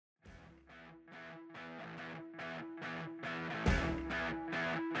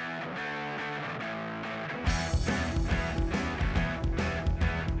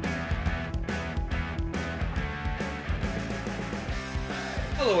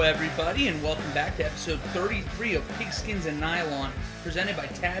Hello, everybody, and welcome back to episode 33 of Pigskins and Nylon, presented by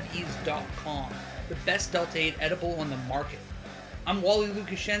TabEase.com, the best Delta 8 edible on the market. I'm Wally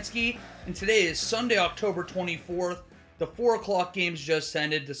Lukashensky, and today is Sunday, October 24th. The 4 o'clock game's just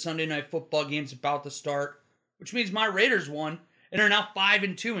ended. The Sunday Night Football game's about to start, which means my Raiders won and are now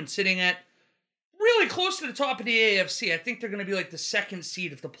 5-2 and sitting at really close to the top of the AFC. I think they're going to be like the second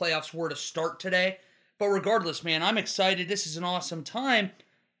seed if the playoffs were to start today. But regardless, man, I'm excited. This is an awesome time.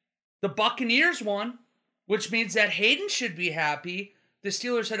 The Buccaneers won, which means that Hayden should be happy. The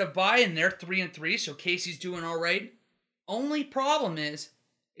Steelers had a bye and they're 3-3, so Casey's doing all right. Only problem is,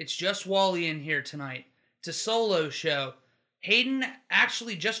 it's just Wally in here tonight. It's a solo show. Hayden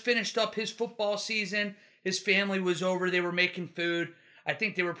actually just finished up his football season. His family was over. They were making food. I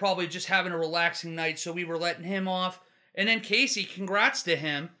think they were probably just having a relaxing night, so we were letting him off. And then Casey, congrats to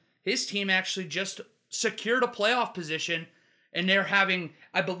him. His team actually just secured a playoff position, and they're having,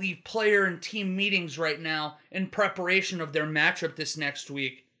 I believe, player and team meetings right now in preparation of their matchup this next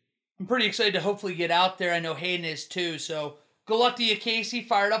week. I'm pretty excited to hopefully get out there. I know Hayden is too, so good luck to you, Casey.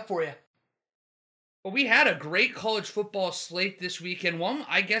 Fired up for you. But we had a great college football slate this weekend. One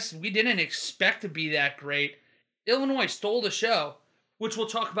I guess we didn't expect to be that great. Illinois stole the show, which we'll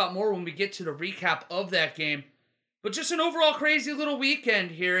talk about more when we get to the recap of that game. But just an overall crazy little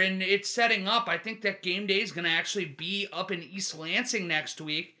weekend here, and it's setting up. I think that game day is going to actually be up in East Lansing next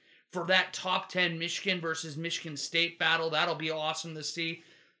week for that top 10 Michigan versus Michigan State battle. That'll be awesome to see.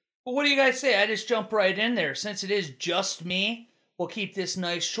 But what do you guys say? I just jump right in there. Since it is just me, we'll keep this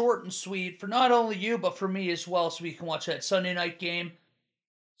nice, short and sweet for not only you, but for me as well, so we can watch that Sunday night game.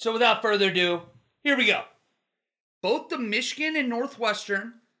 So without further ado, here we go. Both the Michigan and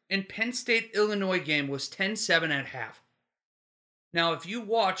Northwestern and Penn State-Illinois game was 10-7 at half. Now, if you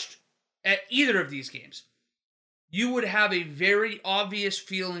watched at either of these games, you would have a very obvious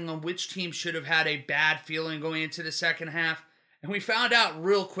feeling on which team should have had a bad feeling going into the second half. And we found out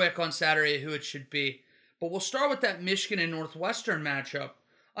real quick on Saturday who it should be. But we'll start with that Michigan and Northwestern matchup.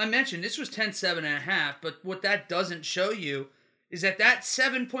 I mentioned this was 10-7 at half, but what that doesn't show you is that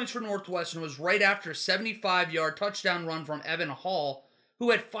 7 points for Northwestern was right after a 75-yard touchdown run from Evan Hall, who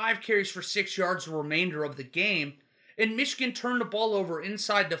had 5 carries for 6 yards the remainder of the game, and Michigan turned the ball over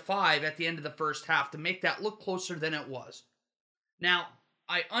inside the 5 at the end of the first half to make that look closer than it was. Now,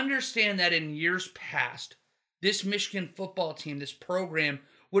 I understand that in years past, this Michigan football team, this program,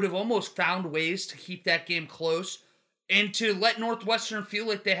 would have almost found ways to keep that game close and to let Northwestern feel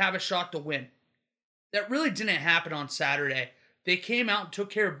like they have a shot to win. That really didn't happen on Saturday. They came out and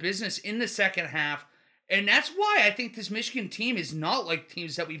took care of business in the second half. And that's why I think this Michigan team is not like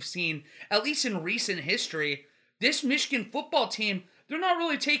teams that we've seen, at least in recent history. This Michigan football team, they're not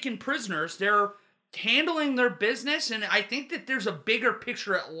really taking prisoners. They're handling their business, and I think that there's a bigger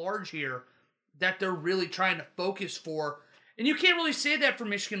picture at large here that they're really trying to focus for. And you can't really say that for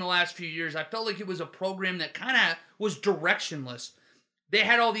Michigan the last few years. I felt like it was a program that kind of was directionless. They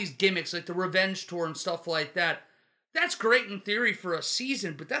had all these gimmicks like the revenge tour and stuff like that. That's great in theory for a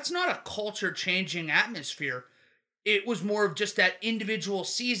season, but that's not a culture-changing atmosphere. It was more of just that individual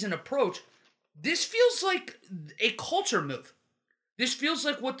season approach. This feels like a culture move. This feels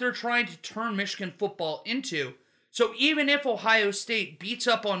like what they're trying to turn Michigan football into. So even if Ohio State beats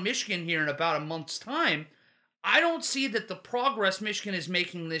up on Michigan here in about a month's time, I don't see that the progress Michigan is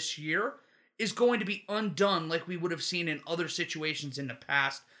making this year is going to be undone like we would have seen in other situations in the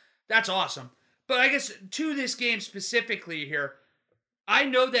past. That's awesome. But I guess to this game specifically here, I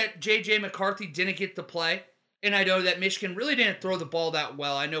know that J.J. McCarthy didn't get to play, and I know that Michigan really didn't throw the ball that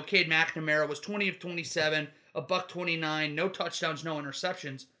well. I know Cade McNamara was 20 of 27, a $129, no touchdowns, no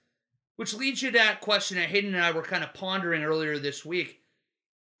interceptions, which leads you to that question that Hayden and I were kind of pondering earlier this week.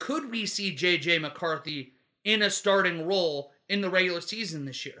 Could we see J.J. McCarthy in a starting role in the regular season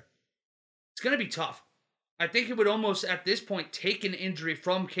this year? It's going to be tough. I think it would almost, at this point, take an injury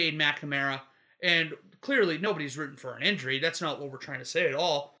from Cade McNamara. And clearly, nobody's rooting for an injury. That's not what we're trying to say at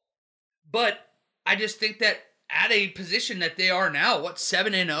all. But I just think that at a position that they are now,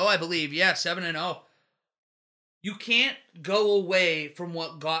 7-0, I believe. Yeah, 7-0. You can't go away from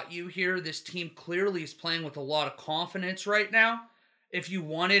what got you here. This team clearly is playing with a lot of confidence right now. If you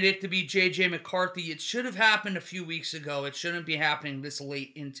wanted it to be J.J. McCarthy, it should have happened a few weeks ago. It shouldn't be happening this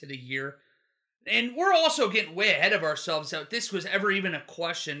late into the year. And we're also getting way ahead of ourselves that this was ever even a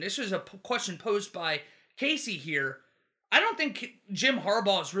question. This was a question posed by Casey here. I don't think Jim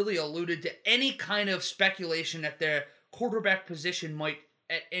Harbaugh has really alluded to any kind of speculation that their quarterback position might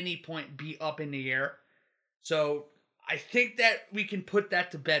at any point be up in the air. So I think that we can put that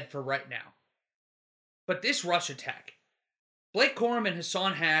to bed for right now. But this rush attack, Blake Corum and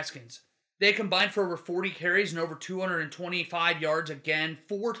Hassan Haskins, they combined for over 40 carries and over 225 yards again,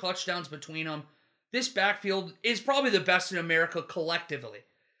 4 touchdowns between them. This backfield is probably the best in America collectively.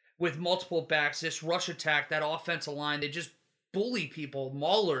 With multiple backs, this rush attack, that offensive line, they just bully people,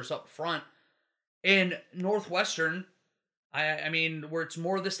 maulers up front. And Northwestern, I mean, where it's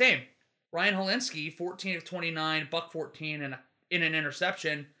more of the same. Ryan Hilinski, 14 of 29, buck 14 and in an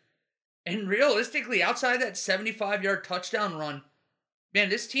interception. And realistically, outside that 75-yard touchdown run, man,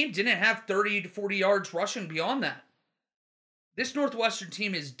 this team didn't have 30 to 40 yards rushing beyond that. This Northwestern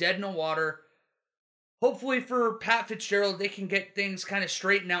team is dead in the water. Hopefully for Pat Fitzgerald, they can get things kind of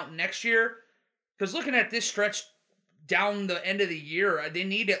straightened out next year. Because looking at this stretch down the end of the year, they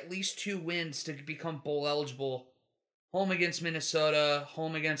need at least 2 wins to become bowl eligible. Home against Minnesota,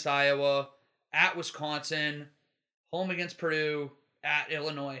 home against Iowa, at Wisconsin, home against Purdue, at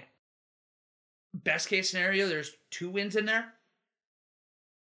Illinois. Best case scenario, there's 2 wins in there.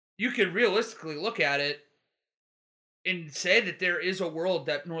 You could realistically look at it and say that there is a world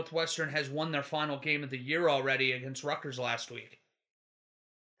that Northwestern has won their final game of the year already against Rutgers last week.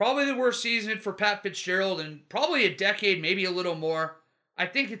 Probably the worst season for Pat Fitzgerald in probably a decade, maybe a little more. I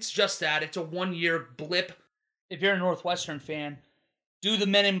think it's just that. It's a 1-year blip. If you're a Northwestern fan, do the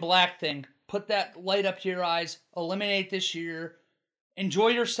Men in Black thing. Put that light up to your eyes. Eliminate this year. Enjoy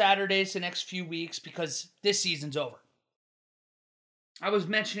your Saturdays the next few weeks because this season's over. I was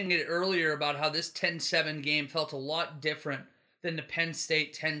mentioning it earlier about how this 10-7 game felt a lot different than the Penn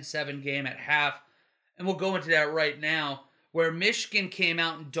State 10-7 game at half. And we'll go into that right now, where Michigan came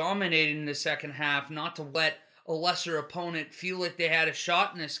out and dominated in the second half, not to let a lesser opponent feel like they had a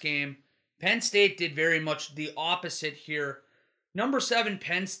shot in this game. Penn State did very much the opposite here. Number 7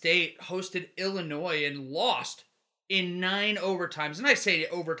 Penn State hosted Illinois and lost in 9 overtimes. And I say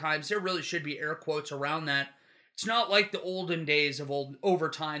overtimes, there really should be air quotes around that. It's not like the olden days of old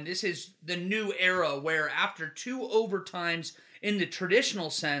overtime. This is the new era where after 2 overtimes in the traditional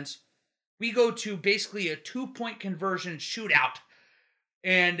sense, we go to basically a 2-point conversion shootout.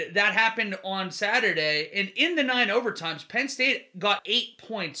 And that happened on Saturday. And in the 9 overtimes, Penn State got 8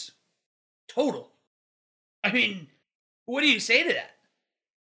 points total. I mean, what do you say to that?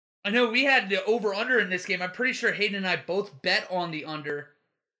 I know we had the over-under in this game. I'm pretty sure Hayden and I both bet on the under.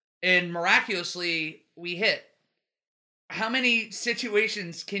 And miraculously, we hit. How many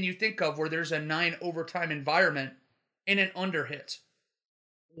situations can you think of where there's a 9 overtime environment and an under hits?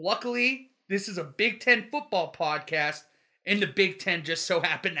 Luckily, this is a Big Ten football podcast, and the Big Ten just so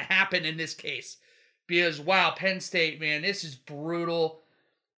happened to happen in this case. Because, wow, Penn State, man, this is brutal.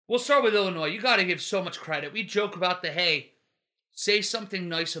 We'll start with Illinois. You got to give so much credit. We joke about hey, say something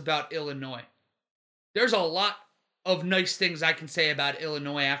nice about Illinois. There's a lot of nice things I can say about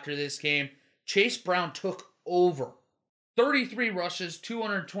Illinois after this game. Chase Brown took over. 33 rushes,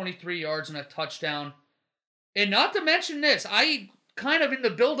 223 yards, and a touchdown. And not to mention this, I kind of in the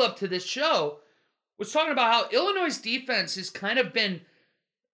build-up to this show was talking about how Illinois' defense has kind of been,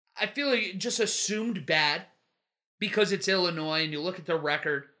 I feel like, just assumed bad because it's Illinois and you look at their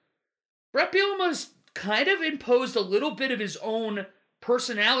record. Bret Bielema's kind of imposed a little bit of his own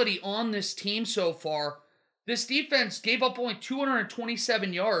personality on this team so far. This defense gave up only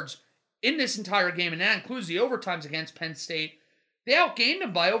 227 yards in this entire game, and that includes the overtimes against Penn State. They outgained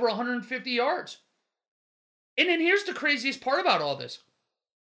them by over 150 yards. And then here's the craziest part about all this.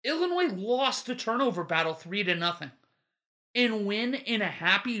 Illinois lost the turnover battle 3-0. And win in a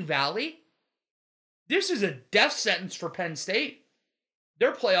Happy Valley? This is a death sentence for Penn State.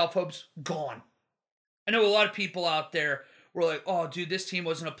 Their playoff hopes gone. I know a lot of people out there were like, oh, dude, this team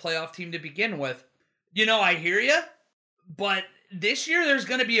wasn't a playoff team to begin with. You know, I hear you, but this year there's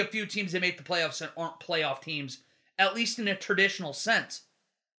going to be a few teams that make the playoffs that aren't playoff teams, at least in a traditional sense.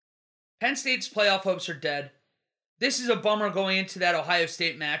 Penn State's playoff hopes are dead. This is a bummer going into that Ohio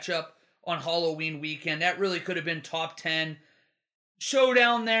State matchup on Halloween weekend. That really could have been top 10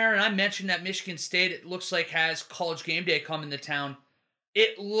 showdown there. And I mentioned that Michigan State, it looks like, has College Game Day coming to town.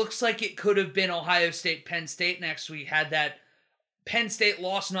 It looks like it could have been Ohio State, Penn State next week had that Penn State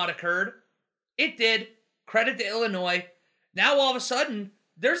loss not occurred. It did. Credit to Illinois. Now all of a sudden,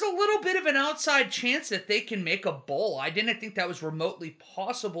 there's a little bit of an outside chance that they can make a bowl. I didn't think that was remotely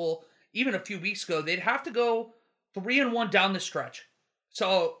possible even a few weeks ago. They'd have to go 3-1 down the stretch.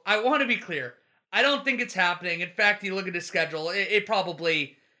 So I want to be clear. I don't think it's happening. In fact, you look at the schedule, it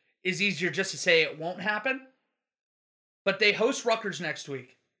probably is easier just to say it won't happen. But they host Rutgers next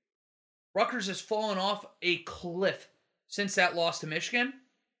week. Rutgers has fallen off a cliff since that loss to Michigan.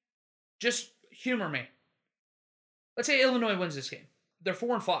 Just humor me. Let's say Illinois wins this game. They're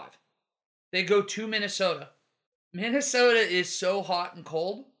 4-5. They go to Minnesota. Minnesota is so hot and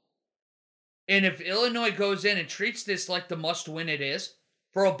cold. And if Illinois goes in and treats this like the must-win it is,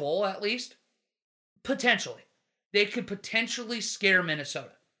 for a bowl at least, potentially, they could potentially scare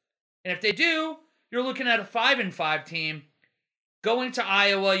Minnesota. And if they do, you're looking at a 5-5 team going to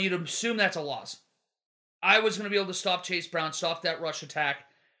Iowa. You'd assume that's a loss. Iowa's going to be able to stop Chase Brown, stop that rush attack,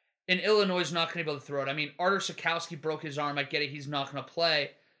 and Illinois is not going to be able to throw it. I mean, Artur Sitkowski broke his arm. I get it. He's not going to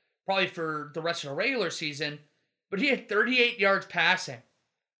play probably for the rest of the regular season, but he had 38 yards passing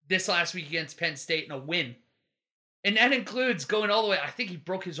this last week against Penn State in a win. And that includes going all the way. I think he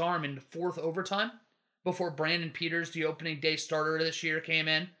broke his arm in the fourth overtime before Brandon Peters, the opening day starter this year, came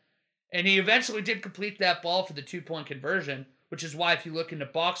in. And he eventually did complete that ball for the 2-point conversion, which is why if you look in the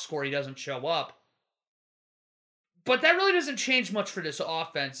box score, he doesn't show up. But that really doesn't change much for this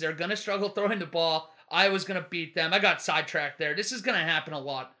offense. They're going to struggle throwing the ball. Iowa's going to beat them. I got sidetracked there. This is going to happen a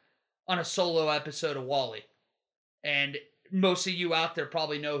lot on a solo episode of Wally. And most of you out there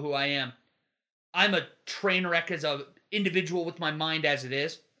probably know who I am. I'm a train wreck as an individual with my mind as it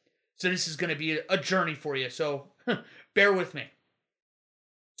is. So this is going to be a journey for you. So bear with me.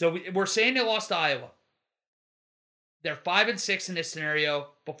 So we're saying they lost to Iowa. They're 5-6 in this scenario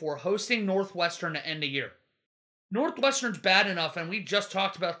before hosting Northwestern to end the year. Northwestern's bad enough, and we just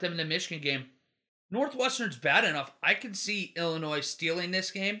talked about them in the Michigan game. Northwestern's bad enough. I can see Illinois stealing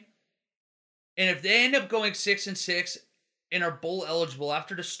this game. And if they end up going 6-6 and are bowl eligible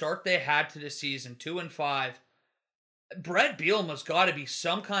after the start they had to the season, 2-5, Brett Bielema's got to be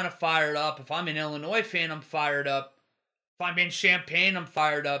some kind of fired up. If I'm an Illinois fan, I'm fired up. If I'm in Champaign, I'm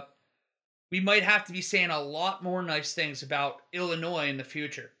fired up. We might have to be saying a lot more nice things about Illinois in the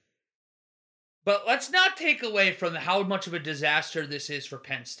future. But let's not take away from how much of a disaster this is for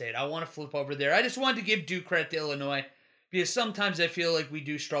Penn State. I want to flip over there. I just wanted to give due credit to Illinois because sometimes I feel like we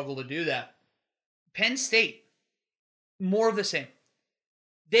do struggle to do that. Penn State, more of the same.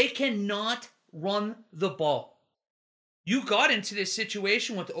 They cannot run the ball. You got into this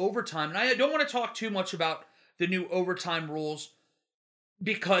situation with overtime, and I don't want to talk too much about the new overtime rules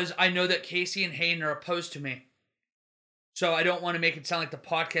because I know that Casey and Hayden are opposed to me. So I don't want to make it sound like the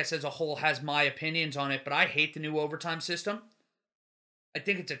podcast as a whole has my opinions on it, but I hate the new overtime system. I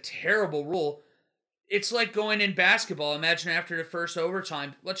think it's a terrible rule. It's like going in basketball. Imagine after the first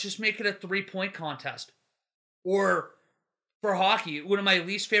overtime, let's just make it a 3-point contest. Or for hockey, one of my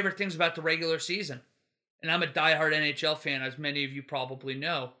least favorite things about the regular season, and I'm a diehard NHL fan, as many of you probably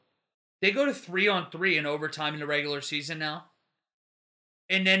know, they go to 3-on-3 in overtime in the regular season now,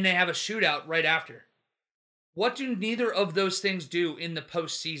 and then they have a shootout right after. What do neither of those things do in the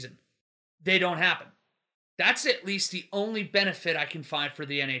postseason? They don't happen. That's at least the only benefit I can find for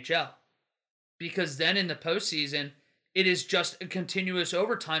the NHL. Because then in the postseason, it is just a continuous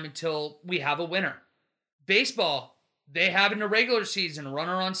overtime until we have a winner. Baseball, they have in the regular season,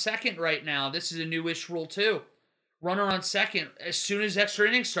 runner on second right now. This is a newish rule too. Runner on second as soon as extra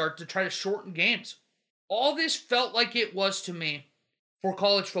innings start to try to shorten games. All this felt like it was to me for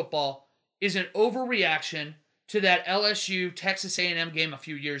college football is an overreaction to that LSU Texas A&M game a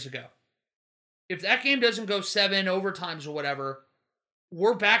few years ago. If that game doesn't go 7 overtimes or whatever,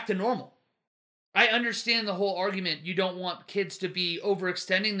 we're back to normal. I understand the whole argument. You don't want kids to be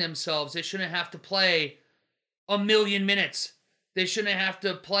overextending themselves. They shouldn't have to play 1,000,000 minutes. They shouldn't have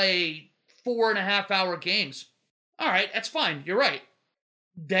to play 4.5-hour games. All right, that's fine. You're right.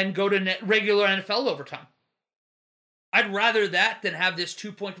 Then go to regular NFL overtime. I'd rather that than have this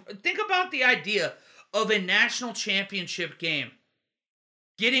 2-point. Think about the idea of a national championship game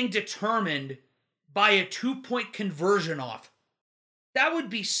getting determined by a 2-point conversion off. That would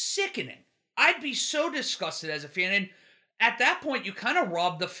be sickening. I'd be so disgusted as a fan. And at that point, you kind of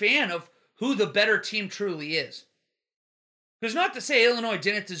rob the fan of who the better team truly is. Because not to say Illinois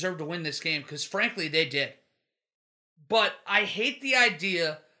didn't deserve to win this game, because frankly, they did. But I hate the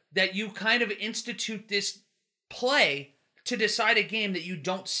idea that you kind of institute this play to decide a game that you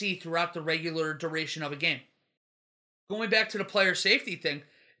don't see throughout the regular duration of a game. Going back to the player safety thing,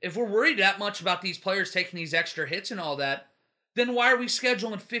 if we're worried that much about these players taking these extra hits and all that, then why are we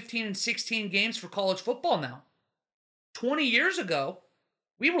scheduling 15 and 16 games for college football now? 20 years ago,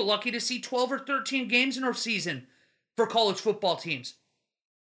 we were lucky to see 12 or 13 games in our season for college football teams.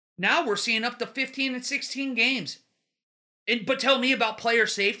 Now we're seeing up to 15 and 16 games. But tell me about player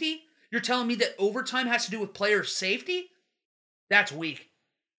safety? You're telling me that overtime has to do with player safety? That's weak.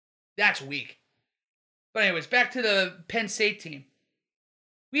 That's weak. But anyways, back to the Penn State team.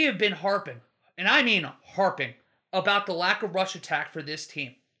 We have been harping, and I mean harping, about the lack of rush attack for this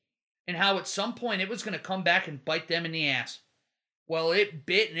team. And how at some point it was going to come back and bite them in the ass. Well, it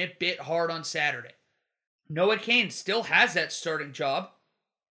bit, and it bit hard on Saturday. Noah Cain still has that starting job.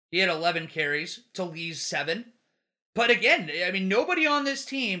 He had 11 carries to Lee's 7. But again, I mean, nobody on this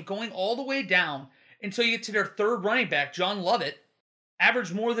team going all the way down until you get to their third running back, John Lovett,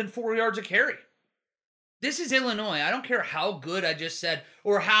 averaged more than 4 yards a carry. This is Illinois. I don't care how good I just said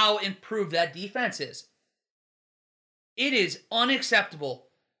or how improved that defense is. It is unacceptable.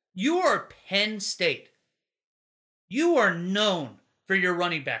 You are Penn State. You are known for your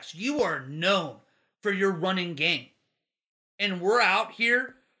running backs. You are known for your running game. And we're out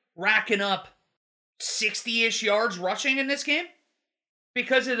here racking up 60-ish yards rushing in this game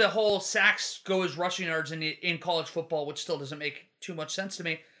because of the whole sacks go as rushing yards in college football, which still doesn't make too much sense to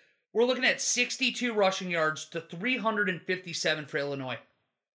me. We're looking at 62 rushing yards to 357 for Illinois.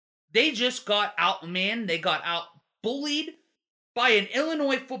 They just got outmanned. They got out-bullied by an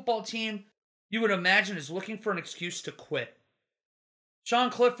Illinois football team you would imagine is looking for an excuse to quit. Sean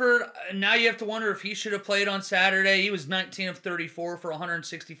Clifford, now you have to wonder if he should have played on Saturday. He was 19 of 34 for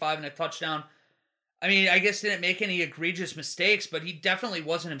 165 and a touchdown. I mean, I guess didn't make any egregious mistakes, but he definitely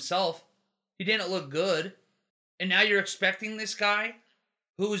wasn't himself. He didn't look good. And now you're expecting this guy,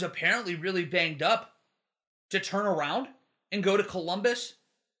 who was apparently really banged up, to turn around and go to Columbus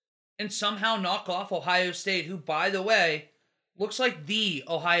and somehow knock off Ohio State, who, by the way, looks like the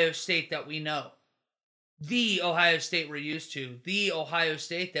Ohio State that we know. The Ohio State we're used to. The Ohio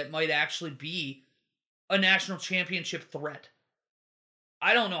State that might actually be a national championship threat.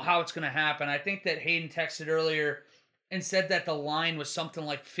 I don't know how it's going to happen. I think that Hayden texted earlier and said that the line was something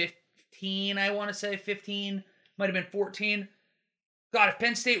like 15, I want to say. 15, might have been 14. God, if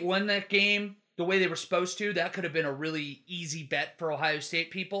Penn State won that game the way they were supposed to, that could have been a really easy bet for Ohio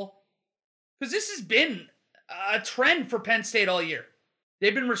State people. Because this has been a trend for Penn State all year.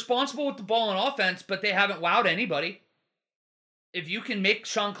 They've been responsible with the ball on offense, but they haven't wowed anybody. If you can make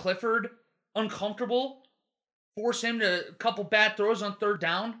Sean Clifford uncomfortable, force him to a couple bad throws on third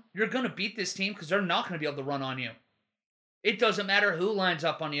down, you're going to beat this team because they're not going to be able to run on you. It doesn't matter who lines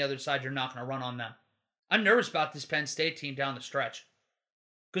up on the other side, you're not going to run on them. I'm nervous about this Penn State team down the stretch.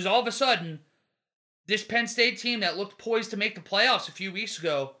 Because all of a sudden, this Penn State team that looked poised to make the playoffs a few weeks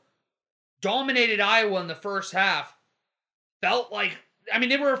ago dominated Iowa in the first half. Felt like, I mean,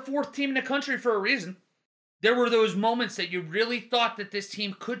 they were a fourth team in the country for a reason. There were those moments that you really thought that this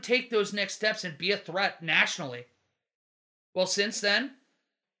team could take those next steps and be a threat nationally. Well, since then,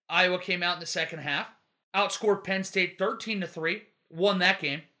 Iowa came out in the second half, outscored Penn State 13-3, won that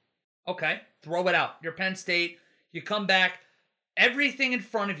game. Okay, throw it out. You're Penn State. You come back. Everything in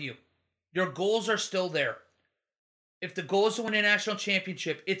front of you. Your goals are still there. If the goal is to win a national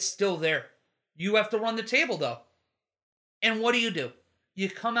championship, it's still there. You have to run the table, though. And what do? You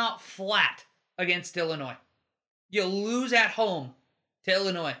come out flat against Illinois. You lose at home to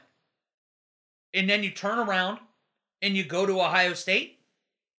Illinois. And then you turn around and you go to Ohio State.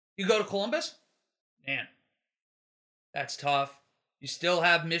 You go to Columbus. Man, that's tough. You still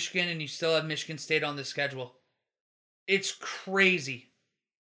have Michigan and you still have Michigan State on the schedule. It's crazy.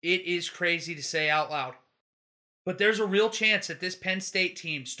 It is crazy to say out loud. But there's a real chance that this Penn State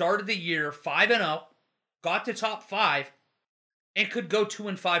team started the year 5-0, got to top 5, and could go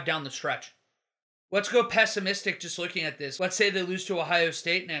 2-5 down the stretch. Let's go pessimistic just looking at this. Let's say they lose to Ohio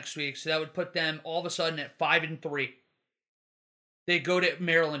State next week, so that would put them all of a sudden at 5-3. They go to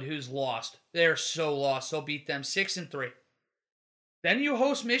Maryland, who's lost. They're so lost. They'll beat them 6-3. Then you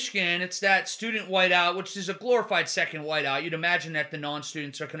host Michigan. It's that student whiteout, which is a glorified second whiteout. You'd imagine that the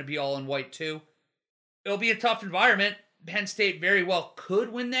non-students are going to be all in white too. It'll be a tough environment. Penn State very well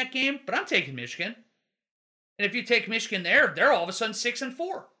could win that game, but I'm taking Michigan. And if you take Michigan there, they're all of a sudden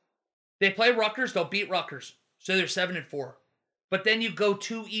 6-4. They play Rutgers, they'll beat Rutgers. So they're 7-4. But then you go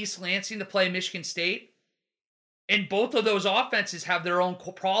to East Lansing to play Michigan State. And both of those offenses have their own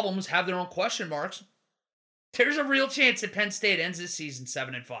problems, have their own question marks. There's a real chance that Penn State ends this season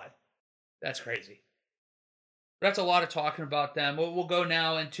 7-5. That's crazy. That's a lot of talking about them. We'll go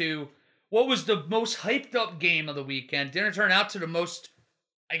now into what was the most hyped up game of the weekend. Didn't turn out to the most,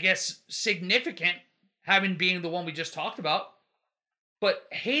 I guess, significant, having being the one we just talked about. But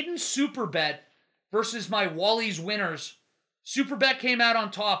Hayden's Superbet versus my Wally's Winners. Superbet came out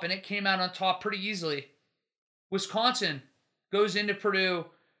on top, and it came out on top pretty easily. Wisconsin goes into Purdue.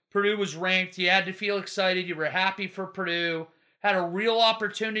 Purdue was ranked. You had to feel excited. You were happy for Purdue. Had a real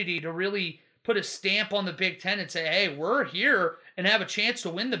opportunity to really put a stamp on the Big Ten and say, hey, we're here and have a chance to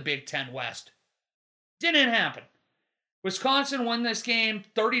win the Big Ten West. Didn't happen. Wisconsin won this game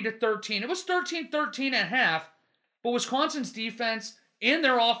 30-13. It was 13-13 at half, but Wisconsin's defense and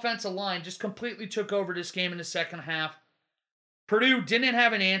their offensive line just completely took over this game in the second half. Purdue didn't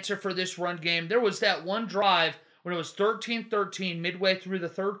have an answer for this run game. There was that one drive when it was 13-13 midway through the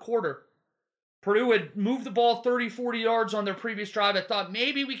third quarter. Purdue had moved the ball 30, 40 yards on their previous drive. I thought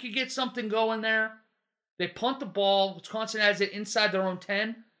maybe we could get something going there. They punt the ball. Wisconsin has it inside their own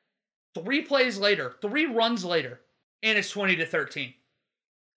 10. 3 plays later, 3 runs later, and it's 20-13.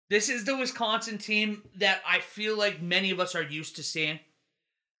 This is the Wisconsin team that I feel like many of us are used to seeing.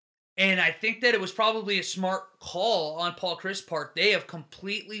 And I think that it was probably a smart call on Paul Chryst's part. They have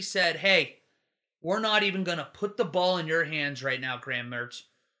completely said, hey, we're not even going to put the ball in your hands right now, Graham Mertz.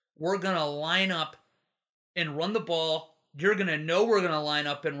 We're going to line up and run the ball. You're going to know we're going to line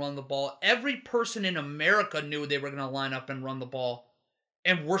up and run the ball. Every person in America knew they were going to line up and run the ball.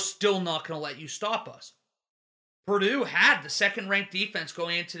 And we're still not going to let you stop us. Purdue had the second-ranked defense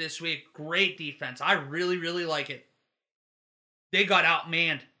going into this week. Great defense. I really, really like it. They got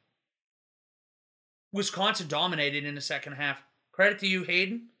outmanned. Wisconsin dominated in the second half. Credit to you,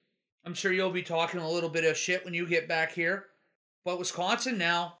 Hayden. I'm sure you'll be talking a little bit of shit when you get back here. But Wisconsin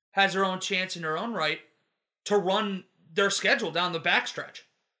now has their own chance in their own right to run their schedule down the backstretch.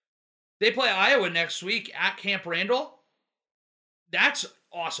 They play Iowa next week at Camp Randall. That's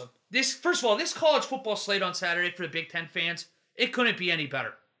awesome. First of all, this college football slate on Saturday for the Big Ten fans, it couldn't be any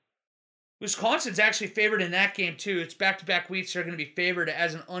better. Wisconsin's actually favored in that game too. It's back-to-back weeks. They're going to be favored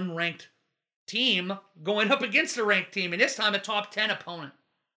as an unranked team going up against a ranked team, and this time a top 10 opponent.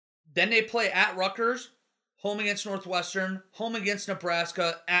 Then they play at Rutgers, home against Northwestern, home against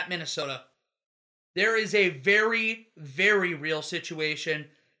Nebraska, at Minnesota. There is a very, very real situation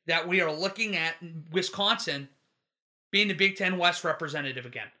that we are looking at Wisconsin being the Big Ten West representative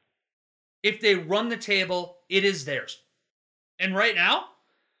again. If they run the table, it is theirs. And right now,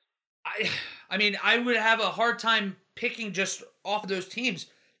 I mean, I would have a hard time picking just off of those teams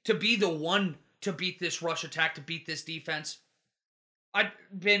to be the one to beat this rush attack, to beat this defense. I've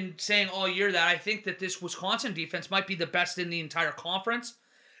been saying all year that I think that this Wisconsin defense might be the best in the entire conference.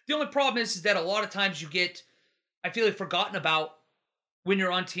 The only problem is that a lot of times you get, I feel like, forgotten about when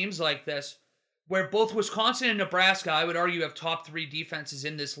you're on teams like this, where both Wisconsin and Nebraska, I would argue, have top 3 defenses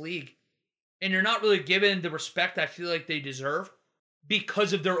in this league. And you're not really given the respect I feel like they deserve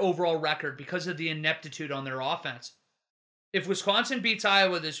because of their overall record, because of the ineptitude on their offense. If Wisconsin beats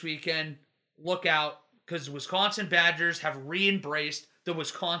Iowa this weekend, look out, because Wisconsin Badgers have re-embraced the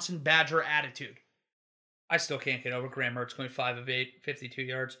Wisconsin Badger attitude. I still can't get over Graham Mertz going 5 of 8, 52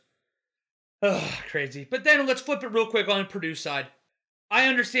 yards. Ugh, crazy. But then let's flip it real quick on Purdue's side. I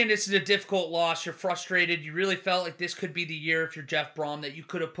understand this is a difficult loss. You're frustrated. You really felt like this could be the year, if you're Jeff Brom, that you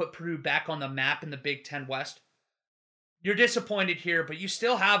could have put Purdue back on the map in the Big Ten West. You're disappointed here, but you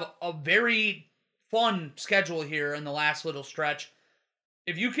still have a very fun schedule here in the last little stretch.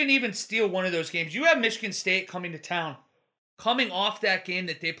 If you can even steal one of those games, you have Michigan State coming to town. Coming off that game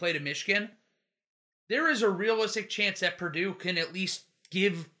that they played at Michigan, there is a realistic chance that Purdue can at least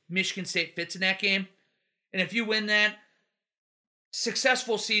give Michigan State fits in that game. And if you win that,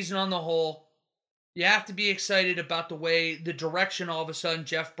 successful season on the whole. You have to be excited about the direction all of a sudden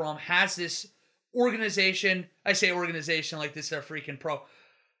Jeff Brom has this organization. I say organization like this, they're freaking pro.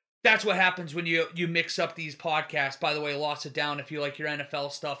 That's what happens when you mix up these podcasts. By the way, lost it down if you like your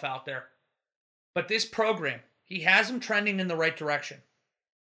NFL stuff out there. But this program, he has them trending in the right direction.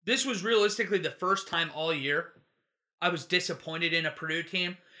 This was realistically the first time all year I was disappointed in a Purdue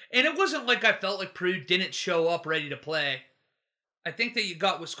team. And it wasn't like I felt like Purdue didn't show up ready to play. I think that you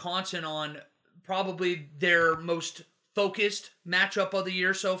got Wisconsin on probably their most focused matchup of the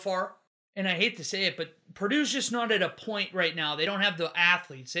year so far. And I hate to say it, but Purdue's just not at a point right now. They don't have the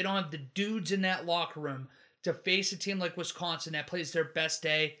athletes. They don't have the dudes in that locker room to face a team like Wisconsin that plays their best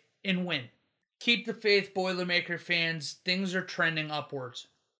day and win. Keep the faith, Boilermaker fans. Things are trending upwards.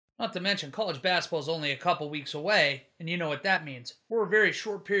 Not to mention, college basketball is only a couple weeks away, and you know what that means. We're a very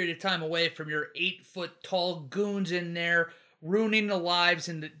short period of time away from your 8-foot-tall goons in there ruining the lives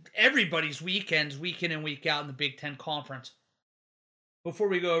and everybody's weekends, week in and week out in the Big Ten Conference. Before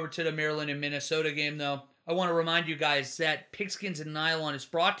we go over to the Maryland and Minnesota game, though, I want to remind you guys that Pigskins and Nylon is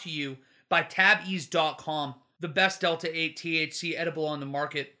brought to you by TabEase.com, the best Delta-8 THC edible on the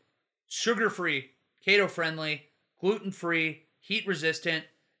market. Sugar-free, keto-friendly, gluten-free, heat-resistant,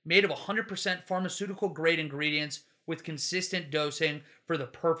 made of 100% pharmaceutical-grade ingredients with consistent dosing for the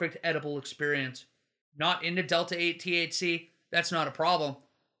perfect edible experience. Not into Delta-8 THC? That's not a problem.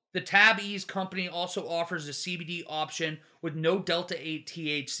 The TabEase company also offers a CBD option with no Delta-8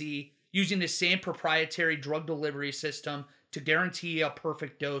 THC, using the same proprietary drug delivery system to guarantee a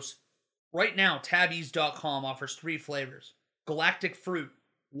perfect dose. Right now, TabEase.com offers 3 flavors: Galactic Fruit,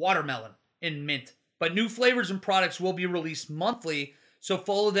 Watermelon, and Mint. But new flavors and products will be released monthly, so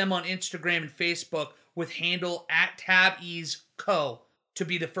follow them on Instagram and Facebook with handle at TabEaseCo to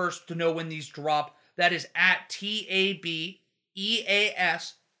be the first to know when these drop. That is at TABEASECO.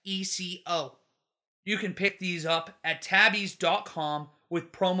 You can pick these up at tabease.com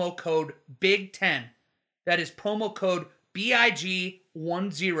with promo code BIG10. That is promo code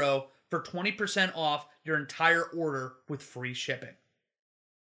BIG10 for 20% off your entire order with free shipping.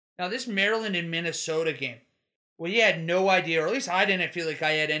 Now, this Maryland and Minnesota game, well, you had no idea, or at least I didn't feel like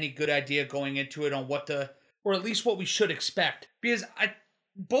I had any good idea going into it on or at least what we should expect. Because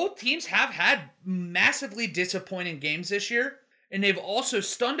both teams have had massively disappointing games this year, and they've also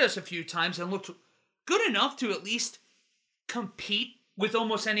stunned us a few times and looked good enough to at least compete with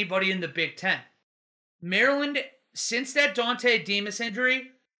almost anybody in the Big Ten. Maryland, since that Dante Demas injury,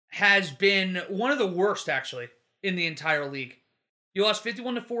 has been one of the worst, actually, in the entire league. You lost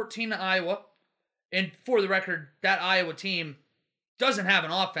 51-14 to Iowa. And for the record, that Iowa team doesn't have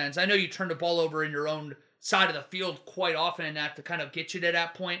an offense. I know you turn the ball over in your own side of the field quite often in that to kind of get you to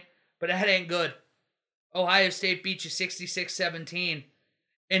that point, but that ain't good. Ohio State beat you 66-17.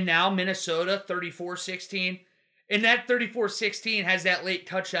 And now Minnesota 34-16. And that 34-16 has that late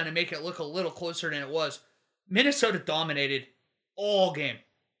touchdown to make it look a little closer than it was. Minnesota dominated all game.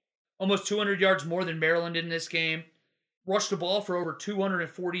 Almost 200 yards more than Maryland in this game. Rushed the ball for over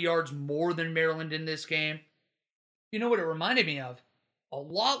 240 yards more than Maryland in this game. You know what it reminded me of? A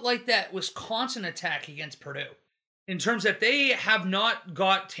lot like that Wisconsin attack against Purdue. In terms that they have not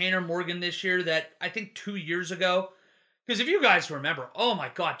got Tanner Morgan this year that I think 2 years ago. Because if you guys remember, oh my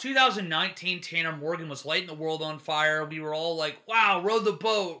God, 2019 Tanner Morgan was lighting the world on fire. We were all like, wow, row the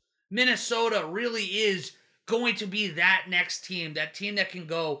boat. Minnesota really is going to be that next team. That team that can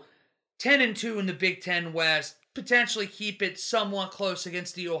go 10-2 in the Big Ten West. Potentially keep it somewhat close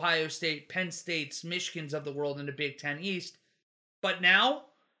against the Ohio State, Penn States, Michigans of the world in the Big Ten East. But now,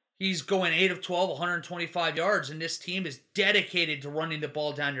 he's going 8 of 12, 125 yards, and this team is dedicated to running the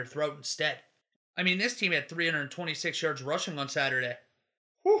ball down your throat instead. I mean, this team had 326 yards rushing on Saturday.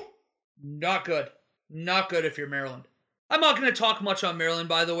 Whew. Not good. Not good if you're Maryland. I'm not going to talk much on Maryland,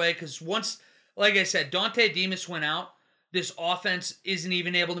 by the way, because once, like I said, Dante Demas went out. This offense isn't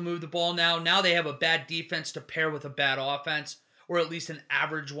even able to move the ball now. Now they have a bad defense to pair with a bad offense, or at least an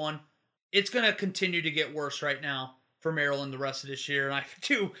average one. It's going to continue to get worse right now for Maryland the rest of this year, and I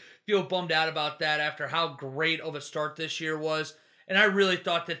do feel bummed out about that after how great of a start this year was. And I really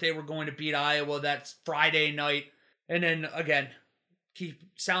thought that they were going to beat Iowa that Friday night. And then, again,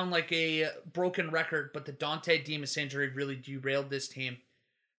 sound like a broken record, but the Dante Demas injury really derailed this team.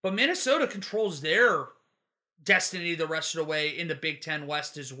 But Minnesota controls their destiny the rest of the way in the Big Ten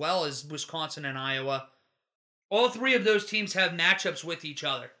West as well as Wisconsin and Iowa. All three of those teams have matchups with each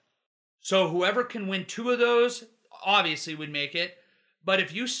other. So whoever can win two of those obviously would make it. But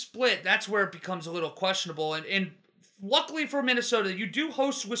if you split, that's where it becomes a little questionable. And luckily for Minnesota, you do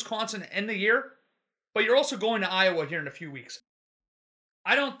host Wisconsin in the year, but you're also going to Iowa here in a few weeks.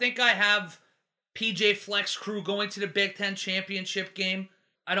 I don't think I have PJ Flex crew going to the Big Ten championship game.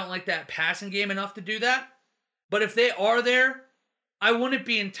 I don't like that passing game enough to do that. But if they are there, I wouldn't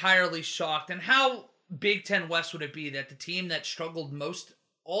be entirely shocked. And how Big Ten West would it be that the team that struggled most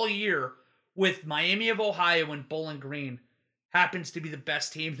all year with Miami of Ohio and Bowling Green happens to be the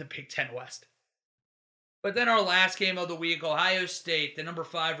best team in the Big Ten West? But then our last game of the week, Ohio State, the number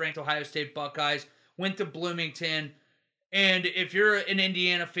 5 ranked Ohio State Buckeyes, went to Bloomington. And if you're an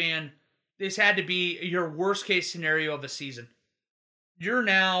Indiana fan, this had to be your worst case scenario of a season. You're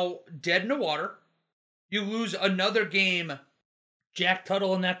now dead in the water. You lose another game. Jack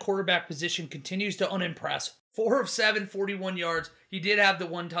Tuttle in that quarterback position continues to unimpress. 4 of 7, 41 yards. He did have the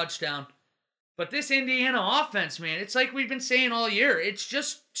one touchdown. But this Indiana offense, man, it's like we've been saying all year. It's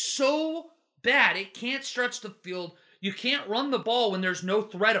just so bad. It can't stretch the field. You can't run the ball when there's no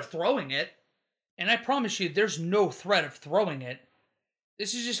threat of throwing it. And I promise you, there's no threat of throwing it.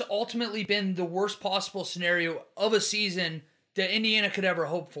 This has just ultimately been the worst possible scenario of a season that Indiana could ever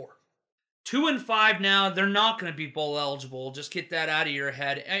hope for. 2-5 now. They're not going to be bowl eligible. Just get that out of your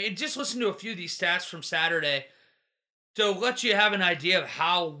head. And just listen to a few of these stats from Saturday to let you have an idea of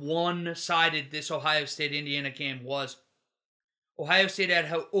how one-sided this Ohio State-Indiana game was. Ohio State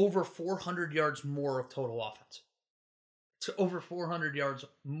had over 400 yards more of total offense. It's over 400 yards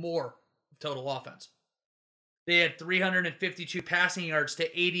more of total offense. They had 352 passing yards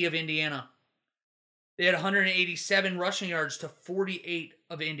to 80 of Indiana. They had 187 rushing yards to 48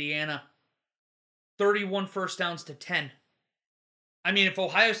 of Indiana. 31 first downs to 10. I mean, if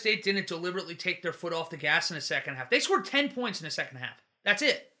Ohio State didn't deliberately take their foot off the gas in the second half, they scored 10 points in the second half. That's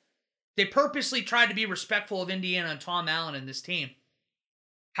it. They purposely tried to be respectful of Indiana and Tom Allen and this team.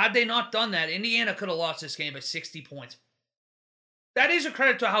 Had they not done that, Indiana could have lost this game by 60 points. That is a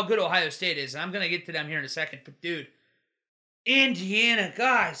credit to how good Ohio State is. And I'm going to get to them here in a second. But, dude, Indiana,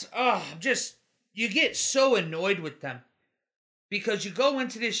 guys, you get so annoyed with them. Because you go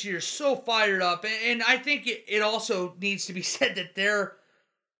into this year so fired up. And I think it also needs to be said that their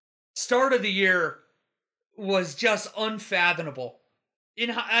start of the year was just unfathomable.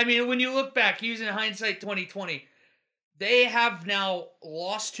 When you look back, using hindsight 2020, they have now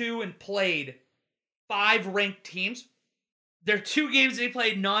lost to and played 5 ranked teams. Their 2 games they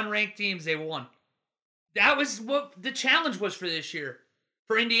played non-ranked teams, they won. That was what the challenge was for this year.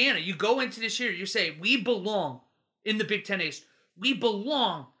 For Indiana, you go into this year, you say, we belong in the Big Ten East. We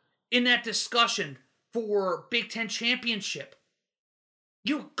belong in that discussion for Big Ten championship.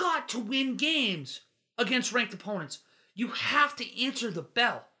 You got to win games against ranked opponents. You have to answer the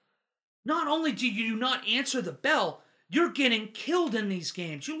bell. Not only do you not answer the bell, you're getting killed in these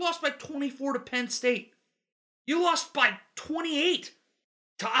games. You lost by 24 to Penn State. You lost by 28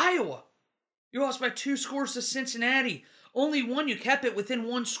 to Iowa. You lost by 2 scores to Cincinnati. Only one you kept it within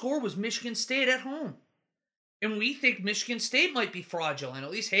 1 score was Michigan State at home. And we think Michigan State might be fraudulent.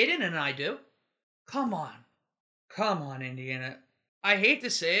 At least Hayden and I do. Come on. Come on, Indiana. I hate to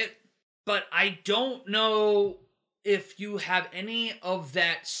say it, but I don't know if you have any of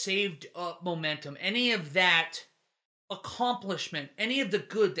that saved up momentum, any of that accomplishment, any of the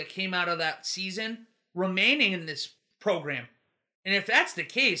good that came out of that season remaining in this program. And if that's the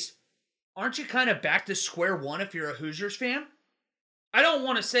case, aren't you kind of back to square one if you're a Hoosiers fan? I don't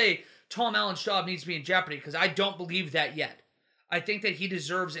want to say Tom Allen's job needs to be in jeopardy because I don't believe that yet. I think that he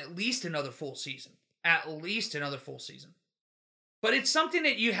deserves at least another full season. At least another full season. But it's something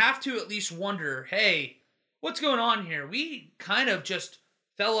that you have to at least wonder, hey, what's going on here? We kind of just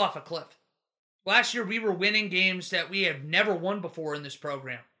fell off a cliff. Last year, we were winning games that we have never won before in this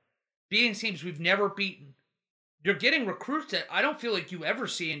program. Beating teams we've never beaten. You're getting recruits that I don't feel like you ever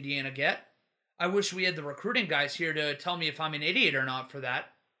see Indiana get. I wish we had the recruiting guys here to tell me if I'm an idiot or not for that.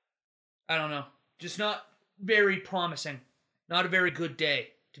 I don't know. Just not very promising. Not a very good day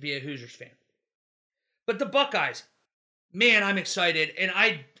to be a Hoosiers fan. But the Buckeyes, man, I'm excited. And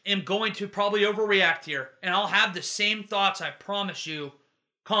I am going to probably overreact here. And I'll have the same thoughts, I promise you,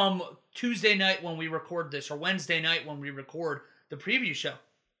 come Tuesday night when we record this, or Wednesday night when we record the preview show.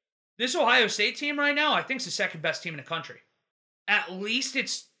 This Ohio State team right now, I think is the second best team in the country. At least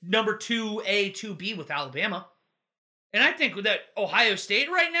it's number 2A, 2B with Alabama. And I think that Ohio State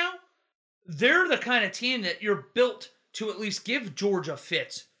right now, they're the kind of team that you're built to at least give Georgia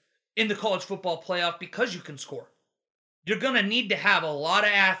fits in the college football playoff because you can score. You're going to need to have a lot of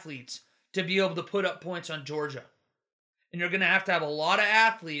athletes to be able to put up points on Georgia. And you're going to have a lot of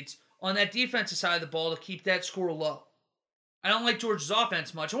athletes on that defensive side of the ball to keep that score low. I don't like Georgia's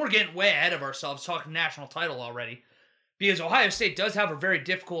offense much, and we're getting way ahead of ourselves talking national title already. Because Ohio State does have a very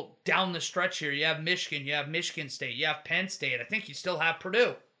difficult down the stretch here. You have Michigan, you have Michigan State, you have Penn State. I think you still have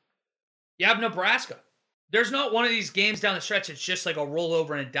Purdue. You have Nebraska. There's not one of these games down the stretch that's just like a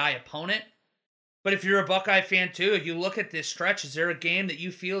rollover and a die opponent. But if you're a Buckeye fan too, if you look at this stretch, is there a game that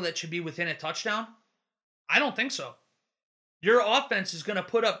you feel that should be within a touchdown? I don't think so. Your offense is going to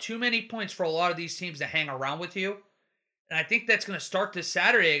put up too many points for a lot of these teams to hang around with you. And I think that's going to start this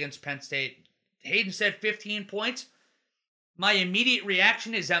Saturday against Penn State. Hayden said 15 points. My immediate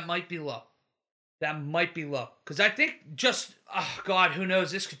reaction is that might be low. That might be low. Because I think God, who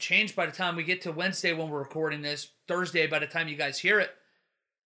knows? This could change by the time we get to Wednesday when we're recording this. Thursday by the time you guys hear it.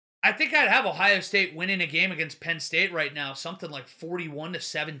 I think I'd have Ohio State winning a game against Penn State right now. Something like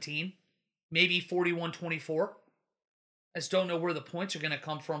 41-17. Maybe 41-24. I just don't know where the points are going to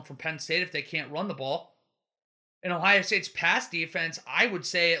come from Penn State if they can't run the ball. And Ohio State's pass defense, I would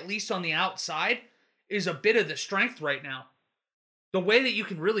say, at least on the outside, is a bit of the strength right now. The way that you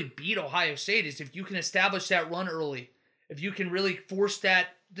can really beat Ohio State is if you can establish that run early. If you can really force the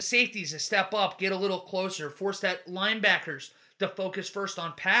safeties to step up, get a little closer, force that linebackers to focus first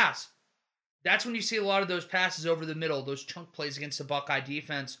on pass. That's when you see a lot of those passes over the middle, those chunk plays against the Buckeye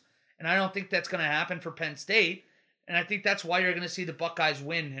defense. And I don't think that's going to happen for Penn State. And I think that's why you're going to see the Buckeyes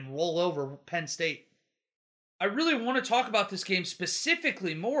win and roll over Penn State. I really want to talk about this game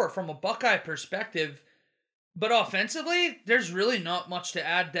specifically more from a Buckeye perspective. But offensively, there's really not much to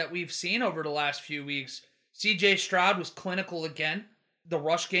add that we've seen over the last few weeks. C.J. Stroud was clinical again. The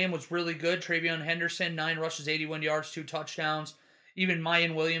rush game was really good. Travion Henderson, 9 rushes, 81 yards, 2 touchdowns. Even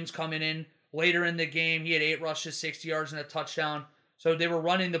Mayan Williams coming in later in the game. He had 8 rushes, 60 yards, and a touchdown. So they were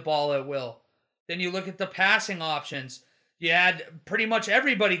running the ball at will. Then you look at the passing options. You had pretty much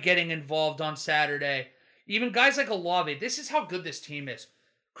everybody getting involved on Saturday. Even guys like Olave. This is how good this team is.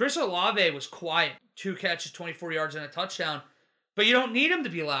 Chris Olave was quiet. 2 catches, 24 yards, and a touchdown. But you don't need him to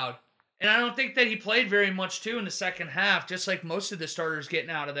be loud. And I don't think that he played very much, too, in the second half, just like most of the starters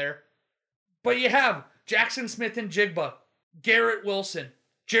getting out of there. But you have Jackson Smith-Njigba, Garrett Wilson,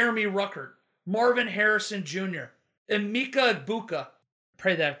 Jeremy Ruckert, Marvin Harrison Jr., and Mika Ibuka.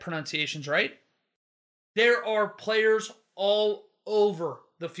 Pray that pronunciation's right. There are players all over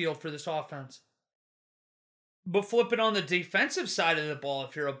the field for this offense. But flipping on the defensive side of the ball,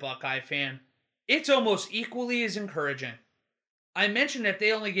 if you're a Buckeye fan, it's almost equally as encouraging. I mentioned that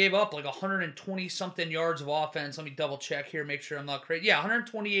they only gave up like 120-something yards of offense. Let me double check here, make sure I'm not crazy. Yeah,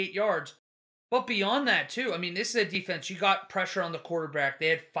 128 yards. But beyond that, too, I mean, this is a defense. You got pressure on the quarterback. They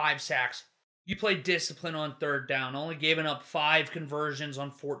had 5 sacks. You played discipline on third down, only giving up 5 conversions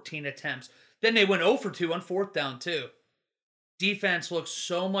on 14 attempts. Then they went 0 for 2 on fourth down, too. Defense looks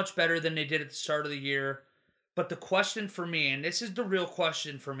so much better than they did at the start of the year. But the question for me, and this is the real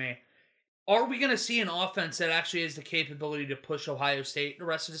question for me, are we going to see an offense that actually has the capability to push Ohio State the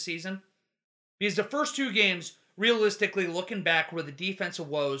rest of the season? Because the first 2 games, realistically, looking back, were the defensive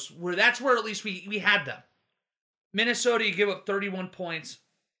woes, where that's where at least we had them. Minnesota, you give up 31 points.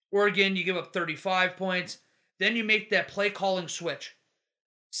 Oregon, you give up 35 points. Then you make that play calling switch.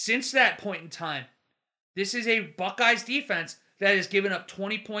 Since that point in time, this is a Buckeyes defense that has given up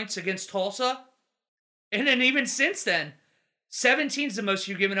 20 points against Tulsa. And then even since then, 17 is the most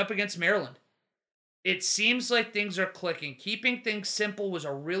you've given up against Maryland. It seems like things are clicking. Keeping things simple was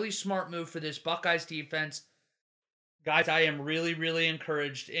a really smart move for this Buckeyes defense. Guys, I am really, really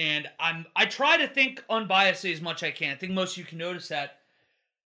encouraged. And I try to think unbiasedly as much as I can. I think most of you can notice that.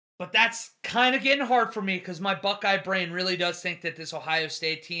 But that's kind of getting hard for me because my Buckeye brain really does think that this Ohio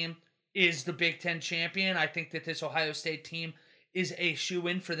State team is the Big Ten champion. I think that this Ohio State team is a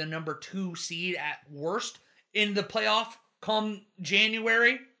shoo-in for the number 2 seed at worst in the playoff come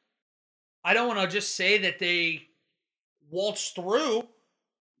January. I don't want to just say that they waltz through,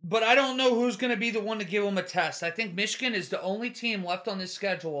 but I don't know who's going to be the one to give them a test. I think Michigan is the only team left on this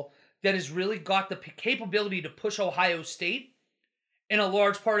schedule that has really got the capability to push Ohio State. And a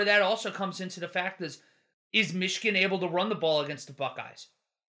large part of that also comes into the fact is Michigan able to run the ball against the Buckeyes?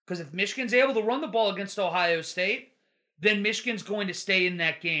 Because if Michigan's able to run the ball against Ohio State, then Michigan's going to stay in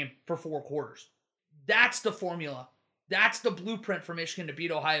that game for 4 quarters. That's the formula. That's the blueprint for Michigan to beat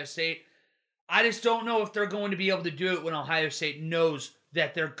Ohio State. I just don't know if they're going to be able to do it when Ohio State knows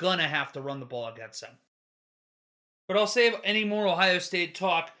that they're going to have to run the ball against them. But I'll save any more Ohio State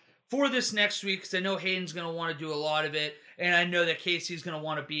talk for this next week because I know Hayden's going to want to do a lot of it. And I know that Casey's going to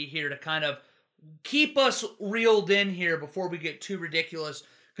want to be here to kind of keep us reeled in here before we get too ridiculous.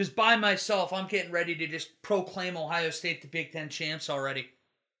 Because by myself, I'm getting ready to just proclaim Ohio State the Big Ten champs already.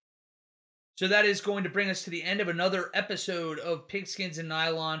 So that is going to bring us to the end of another episode of Pigskins and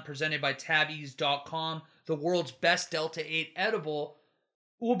Nylon presented by TabEase.com, the world's best Delta 8 edible.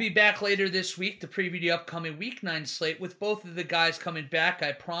 We'll be back later this week to preview the upcoming Week 9 slate with both of the guys coming back.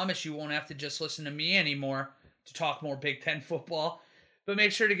 I promise you won't have to just listen to me anymore to talk more Big Ten football. But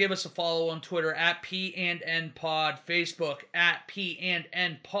make sure to give us a follow on Twitter at P&N-Pod, Facebook at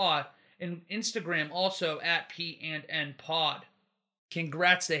P&N-Pod, and Instagram also at P&N-Pod.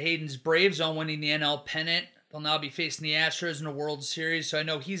 Congrats to Hayden's Braves on winning the NL pennant. They'll now be facing the Astros in the World Series, so I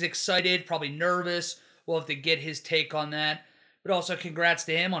know he's excited, probably nervous. We'll have to get his take on that. But also congrats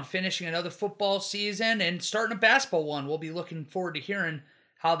to him on finishing another football season and starting a basketball one. We'll be looking forward to hearing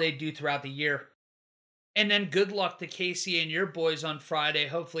how they do throughout the year. And then good luck to Casey and your boys on Friday.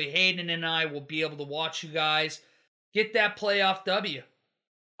 Hopefully Hayden and I will be able to watch you guys get that playoff W.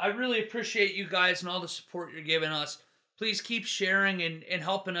 I really appreciate you guys and all the support you're giving us. Please keep sharing and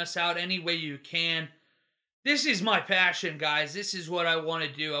helping us out any way you can. This is my passion, guys. This is what I want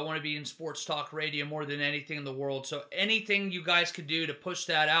to do. I want to be in sports talk radio more than anything in the world. So anything you guys could do to push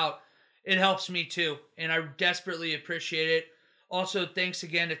that out, it helps me too. And I desperately appreciate it. Also, thanks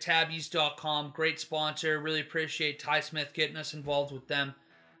again to TabEase.com. Great sponsor. Really appreciate Ty Smith getting us involved with them.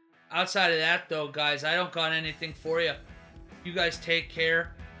 Outside of that, though, guys, I don't got anything for you. You guys take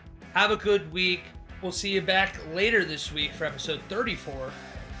care. Have a good week. We'll see you back later this week for episode 34.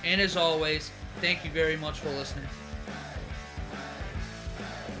 And as always, thank you very much for listening.